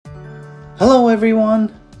Hello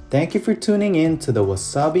everyone! Thank you for tuning in to the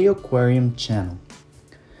Wasabi Aquarium channel.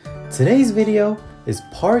 Today's video is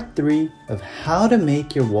part 3 of how to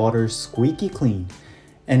make your water squeaky clean,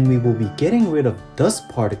 and we will be getting rid of dust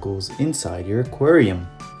particles inside your aquarium.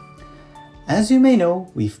 As you may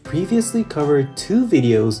know, we've previously covered 2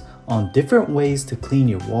 videos on different ways to clean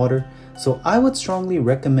your water, so I would strongly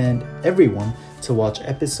recommend everyone to watch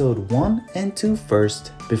episode 1 and 2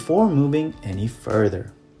 first before moving any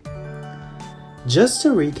further. Just to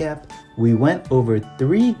recap, we went over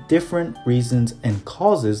 3 different reasons and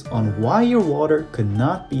causes on why your water could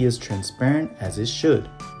not be as transparent as it should.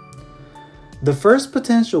 The first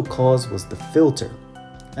potential cause was the filter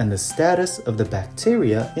and the status of the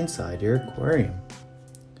bacteria inside your aquarium.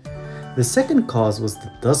 The second cause was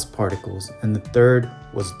the dust particles, and the third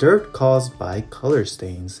was dirt caused by color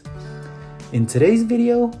stains. In today's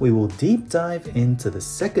video, we will deep dive into the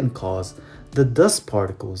second cause, the dust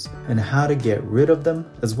particles, and how to get rid of them,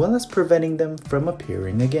 as well as preventing them from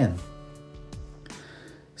appearing again.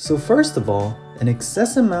 So first of all, an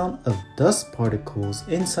excess amount of dust particles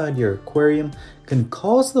inside your aquarium can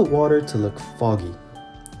cause the water to look foggy.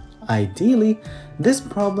 Ideally, this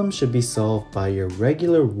problem should be solved by your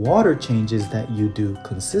regular water changes that you do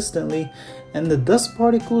consistently, and the dust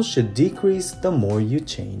particles should decrease the more you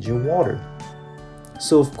change your water.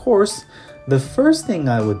 So of course, the first thing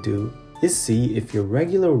I would do is see if your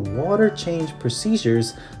regular water change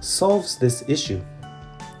procedures solves this issue.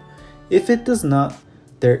 If it does not,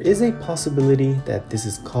 there is a possibility that this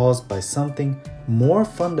is caused by something more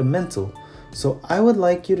fundamental, so I would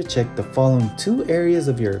like you to check the following 2 areas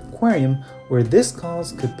of your aquarium where this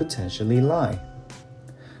cause could potentially lie.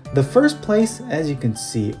 The first place, as you can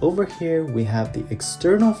see over here, we have the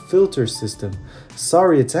external filter system.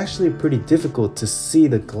 Sorry, it's actually pretty difficult to see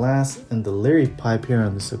the glass and the Leary pipe here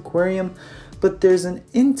on this aquarium, but there's an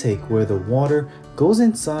intake where the water goes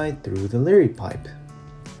inside through the Leary pipe.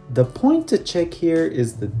 The point to check here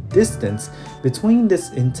is the distance between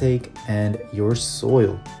this intake and your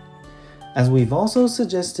soil. As we've also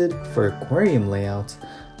suggested for aquarium layouts,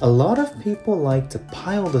 a lot of people like to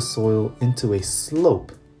pile the soil into a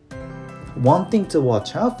slope. One thing to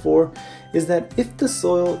watch out for is that if the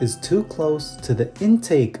soil is too close to the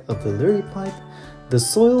intake of the Leary pipe, the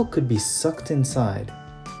soil could be sucked inside.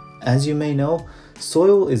 As you may know,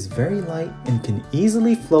 soil is very light and can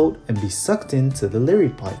easily float and be sucked into the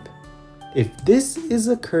Leary pipe. If this is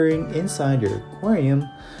occurring inside your aquarium,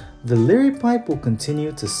 the Leary pipe will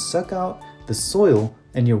continue to suck out the soil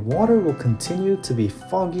and your water will continue to be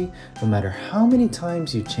foggy no matter how many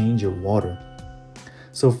times you change your water.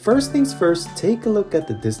 So first things first, take a look at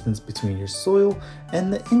the distance between your soil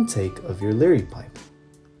and the intake of your Leary pipe.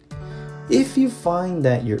 If you find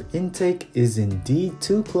that your intake is indeed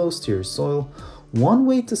too close to your soil, one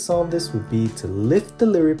way to solve this would be to lift the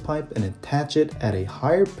Leary pipe and attach it at a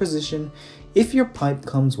higher position if your pipe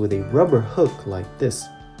comes with a rubber hook like this.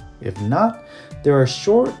 If not, there are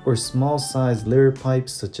short or small sized Leary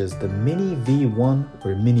pipes such as the Mini V1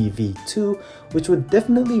 or Mini V2, which would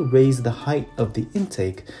definitely raise the height of the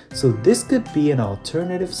intake, so this could be an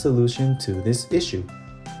alternative solution to this issue.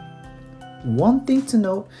 One thing to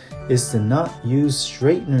note is to not use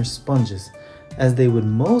straightener sponges, as they would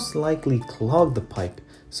most likely clog the pipe,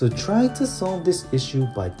 so try to solve this issue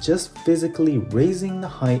by just physically raising the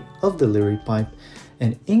height of the Leary pipe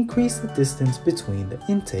and increase the distance between the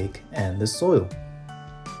intake and the soil.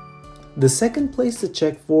 The second place to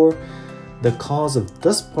check for the cause of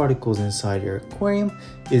dust particles inside your aquarium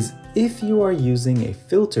is if you are using a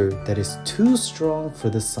filter that is too strong for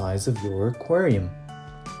the size of your aquarium.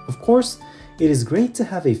 Of course, it is great to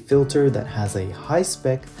have a filter that has a high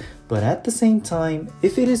spec, but at the same time,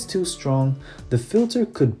 if it is too strong, the filter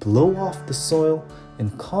could blow off the soil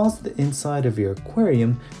and cause the inside of your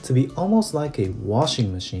aquarium to be almost like a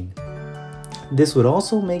washing machine. This would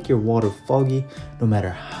also make your water foggy no matter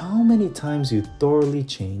how many times you thoroughly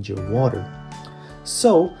change your water.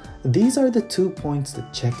 So these are the 2 points to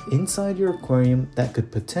check inside your aquarium that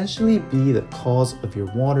could potentially be the cause of your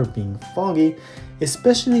water being foggy,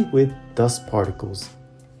 especially with dust particles.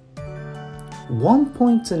 One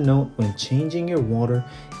point to note when changing your water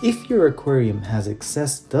if your aquarium has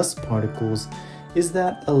excess dust particles is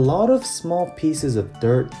that a lot of small pieces of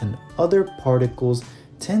dirt and other particles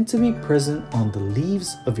tend to be present on the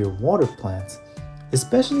leaves of your water plants,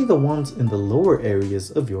 especially the ones in the lower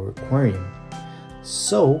areas of your aquarium.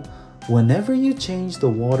 So, whenever you change the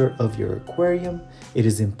water of your aquarium, it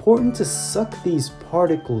is important to suck these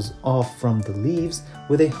particles off from the leaves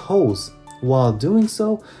with a hose while doing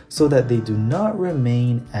so that they do not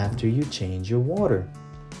remain after you change your water.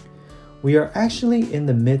 We are actually in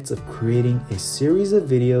the midst of creating a series of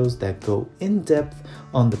videos that go in depth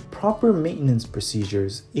on the proper maintenance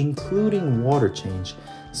procedures, including water change,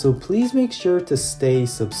 so please make sure to stay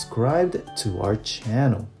subscribed to our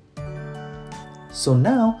channel. So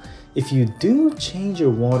now, if you do change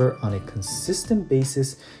your water on a consistent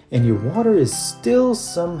basis and your water is still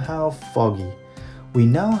somehow foggy, we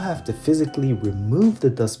now have to physically remove the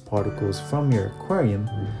dust particles from your aquarium.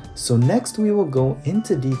 So next we will go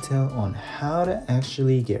into detail on how to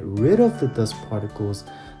actually get rid of the dust particles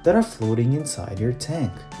that are floating inside your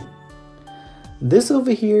tank. This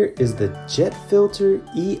over here is the jet filter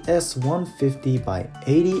ES150 by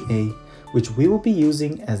 80A, which we will be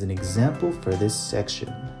using as an example for this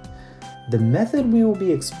section. The method we will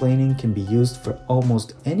be explaining can be used for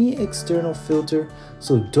almost any external filter,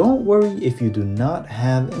 so don't worry if you do not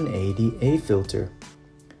have an 80A filter.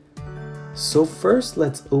 So first,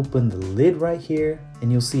 let's open the lid right here and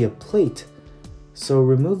you'll see a plate. So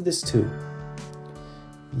remove this too.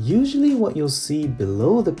 Usually what you'll see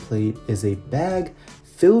below the plate is a bag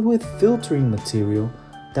filled with filtering material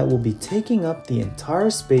that will be taking up the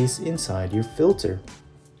entire space inside your filter.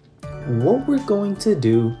 What we're going to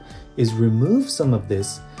do is remove some of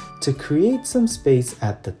this to create some space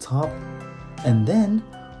at the top, and then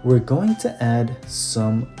we're going to add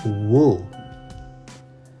some wool.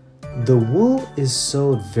 The wool is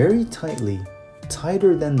sewed very tightly,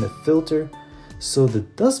 tighter than the filter, so the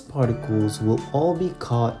dust particles will all be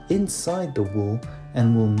caught inside the wool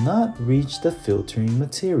and will not reach the filtering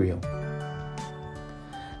material.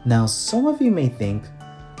 Now some of you may think,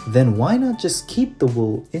 then why not just keep the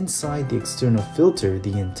wool inside the external filter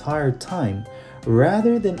the entire time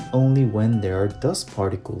rather than only when there are dust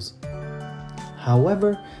particles?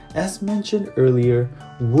 However, as mentioned earlier,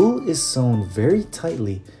 wool is sewn very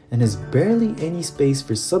tightly and has barely any space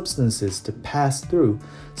for substances to pass through,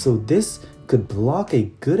 so this could block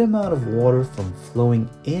a good amount of water from flowing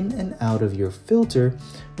in and out of your filter,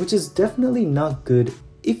 which is definitely not good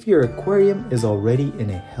if your aquarium is already in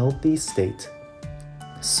a healthy state.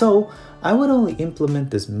 So, I would only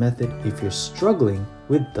implement this method if you're struggling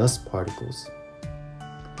with dust particles.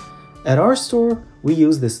 At our store, we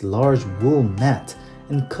use this large wool mat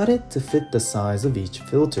and cut it to fit the size of each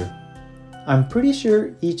filter. I'm pretty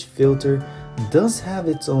sure each filter does have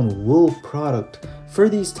its own wool product for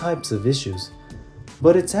these types of issues,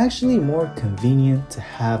 but it's actually more convenient to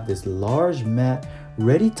have this large mat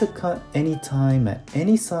ready to cut anytime at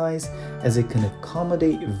any size, as it can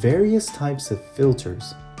accommodate various types of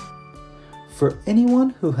filters. For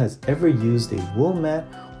anyone who has ever used a wool mat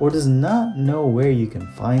or does not know where you can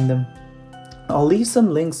find them, I'll leave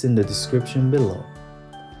some links in the description below.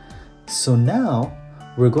 So now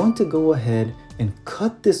we're going to go ahead and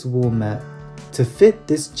cut this wool mat to fit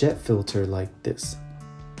this jet filter like this.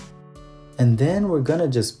 And then we're gonna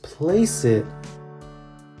just place it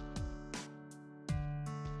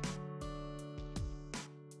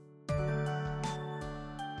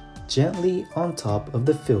gently on top of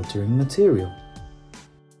the filtering material.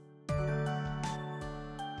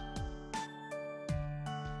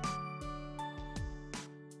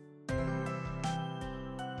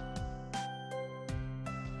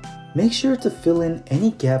 Make sure to fill in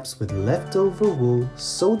any gaps with leftover wool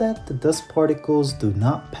so that the dust particles do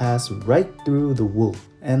not pass right through the wool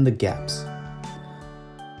and the gaps.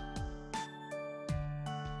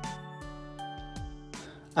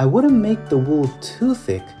 I wouldn't make the wool too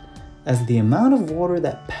thick, as the amount of water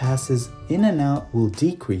that passes in and out will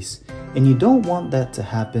decrease, and you don't want that to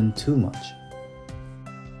happen too much.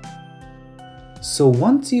 So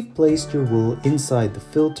once you've placed your wool inside the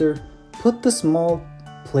filter, put the small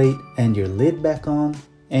plate and your lid back on,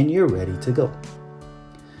 and you're ready to go.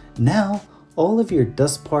 Now, all of your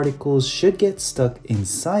dust particles should get stuck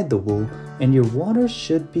inside the wool, and your water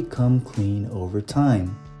should become clean over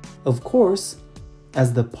time. Of course,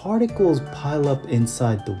 as the particles pile up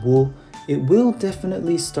inside the wool, it will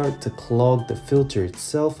definitely start to clog the filter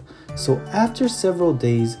itself, so after several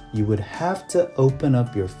days, you would have to open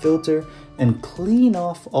up your filter and clean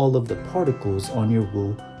off all of the particles on your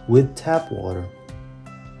wool with tap water.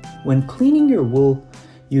 When cleaning your wool,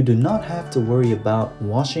 you do not have to worry about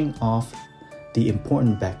washing off the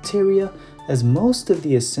important bacteria, as most of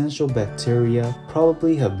the essential bacteria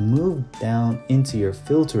probably have moved down into your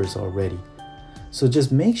filters already. So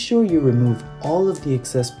just make sure you remove all of the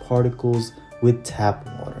excess particles with tap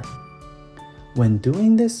water. When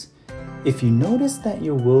doing this, if you notice that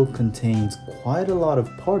your wool contains quite a lot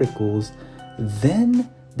of particles, then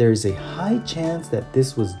there's a high chance that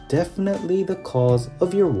this was definitely the cause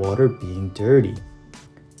of your water being dirty.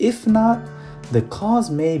 If not, the cause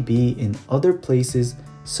may be in other places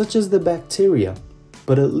such as the bacteria,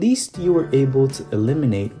 but at least you were able to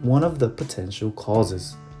eliminate one of the potential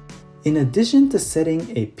causes. In addition to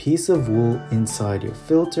setting a piece of wool inside your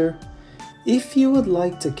filter, if you would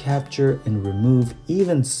like to capture and remove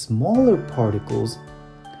even smaller particles,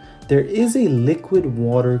 there is a liquid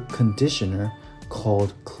water conditioner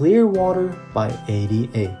called Clear Water by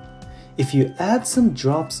ADA. If you add some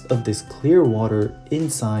drops of this clear water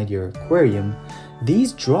inside your aquarium,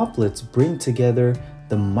 these droplets bring together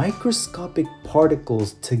the microscopic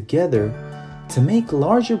particles together to make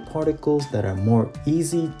larger particles that are more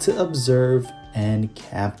easy to observe and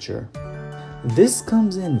capture. This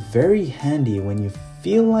comes in very handy when you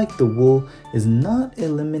feel like the wool is not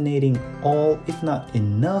eliminating all, if not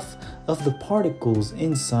enough, of the particles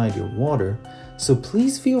inside your water, so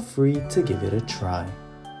please feel free to give it a try.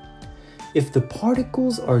 If the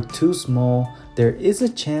particles are too small, there is a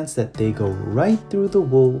chance that they go right through the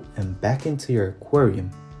wool and back into your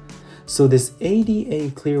aquarium. So this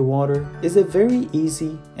ADA clear water is a very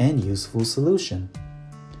easy and useful solution.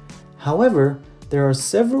 However, there are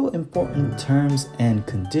several important terms and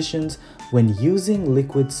conditions when using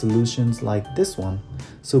liquid solutions like this one,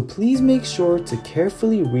 so please make sure to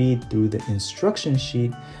carefully read through the instruction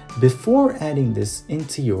sheet before adding this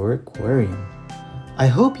into your aquarium. I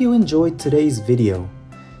hope you enjoyed today's video.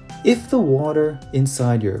 If the water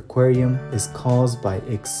inside your aquarium is caused by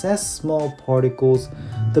excess small particles,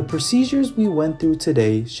 the procedures we went through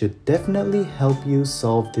today should definitely help you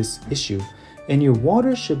solve this issue, and your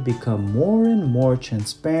water should become more and more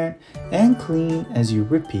transparent and clean as you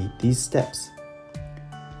repeat these steps.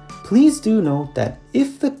 Please do note that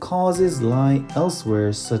if the causes lie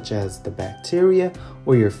elsewhere, such as the bacteria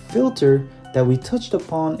or your filter that we touched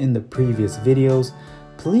upon in the previous videos,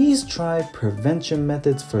 please try prevention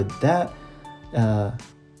methods for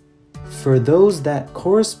those that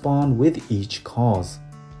correspond with each cause.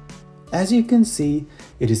 As you can see,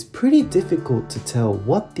 it is pretty difficult to tell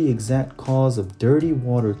what the exact cause of dirty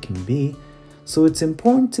water can be, so it's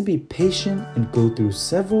important to be patient and go through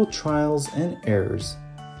several trials and errors.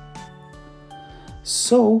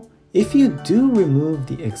 So, if you do remove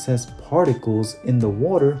the excess particles in the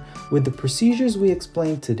water with the procedures we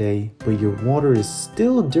explained today, but your water is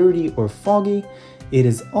still dirty or foggy, it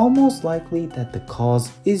is almost likely that the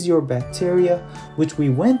cause is your bacteria, which we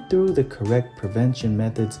went through the correct prevention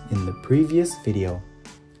methods in the previous video.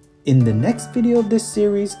 In the next video of this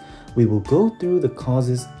series, we will go through the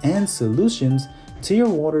causes and solutions to your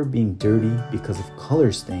water being dirty because of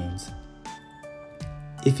color stains.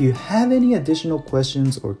 If you have any additional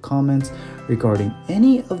questions or comments regarding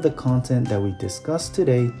any of the content that we discussed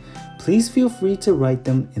today, please feel free to write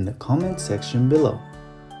them in the comment section below.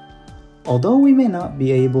 Although we may not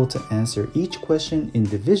be able to answer each question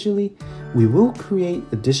individually, we will create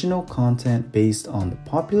additional content based on the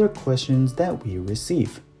popular questions that we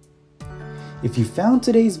receive. If you found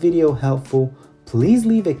today's video helpful, please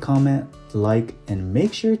leave a comment, like, and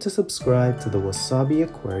make sure to subscribe to the Wasabi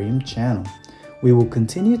Aquarium channel. We will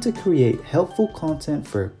continue to create helpful content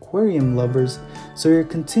for aquarium lovers, so your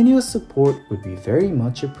continuous support would be very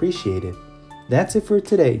much appreciated. That's it for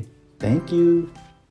today. Thank you.